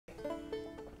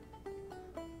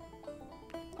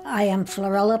I am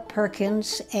Florilla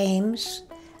Perkins Ames.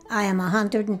 I am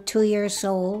 102 years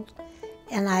old,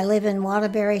 and I live in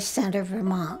Waterbury Center,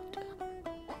 Vermont.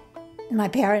 My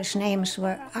parents' names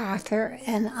were Arthur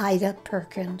and Ida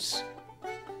Perkins.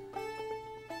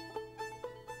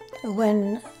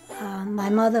 When my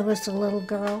mother was a little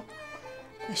girl,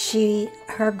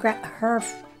 her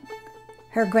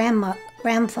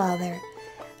grandfather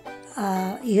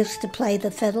used to play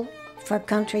the fiddle for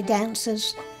country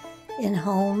dances in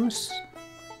homes.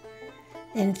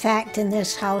 In fact, in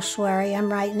this house where I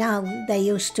am right now, they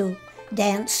used to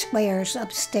dance squares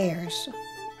upstairs,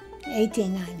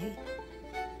 1890,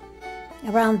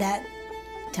 around that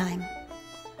time.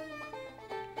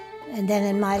 And then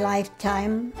in my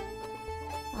lifetime,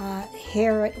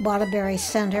 here at Waterbury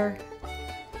Center,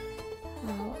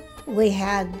 we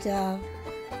had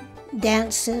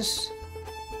dances,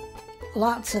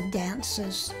 lots of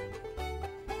dances,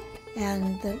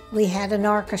 and we had an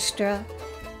orchestra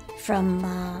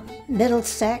from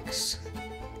Middlesex,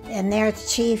 and their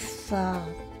chief, I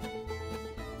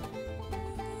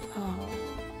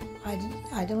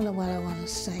don't know what I want to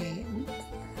say.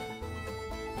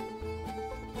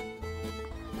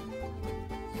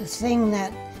 The thing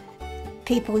that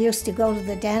people used to go to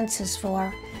the dances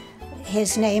for,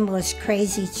 his name was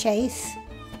Crazy Chase.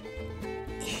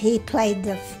 He played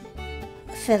the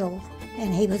fiddle,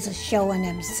 and he was a show in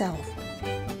himself.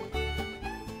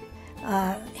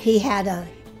 He had a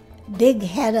big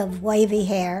head of wavy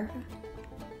hair,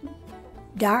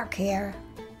 dark hair,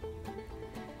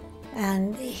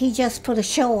 and he just put a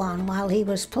show on while he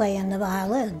was playing the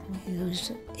violin. He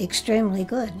was extremely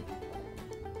good.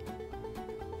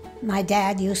 My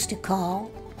dad used to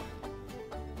call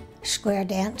square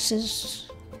dances,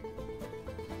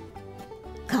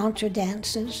 Contra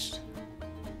Dances,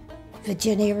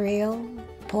 Virginia Reel,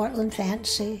 Portland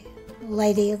Fancy,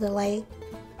 Lady of the Lake,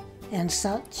 and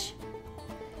such.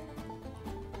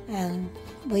 And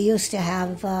we used to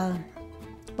have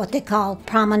what they call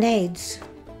promenades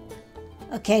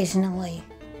occasionally.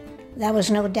 There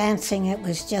was no dancing, it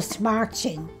was just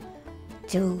marching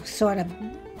to sort of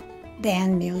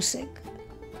band music.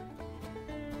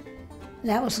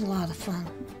 That was a lot of fun.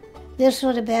 This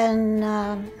would have been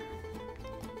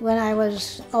when I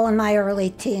was in my early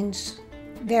teens,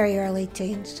 very early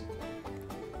teens.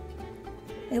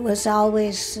 It was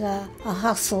always a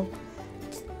hustle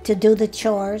to do the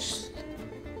chores,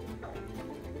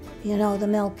 you know, the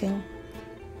milking,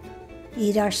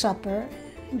 eat our supper,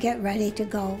 get ready to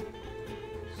go.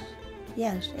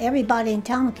 Yes, everybody in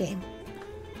town came.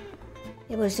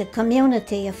 It was a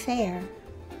community affair.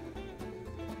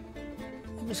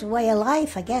 It was a way of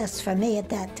life, I guess, for me at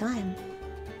that time.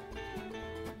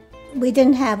 We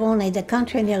didn't have only the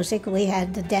country music, we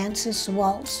had the dances,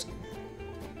 waltzes,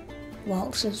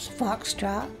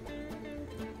 foxtrot.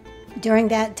 During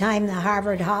that time, the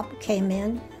Harvard Hop came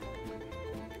in.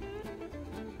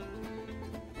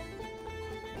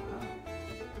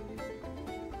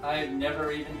 I've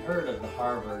never even heard of the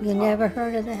Harvard You Hop. never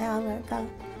heard of the Harvard Hop?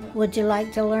 No. Would you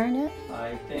like to learn it?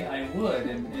 I think I would,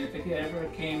 and if it ever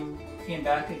came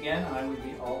back again, I would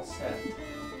be all set.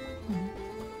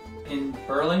 In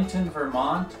Burlington,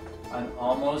 Vermont, on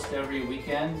almost every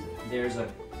weekend, there's a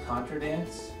Contra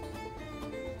Dance.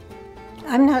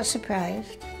 I'm not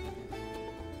surprised.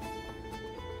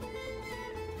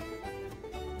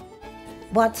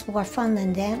 What's more fun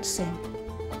than dancing?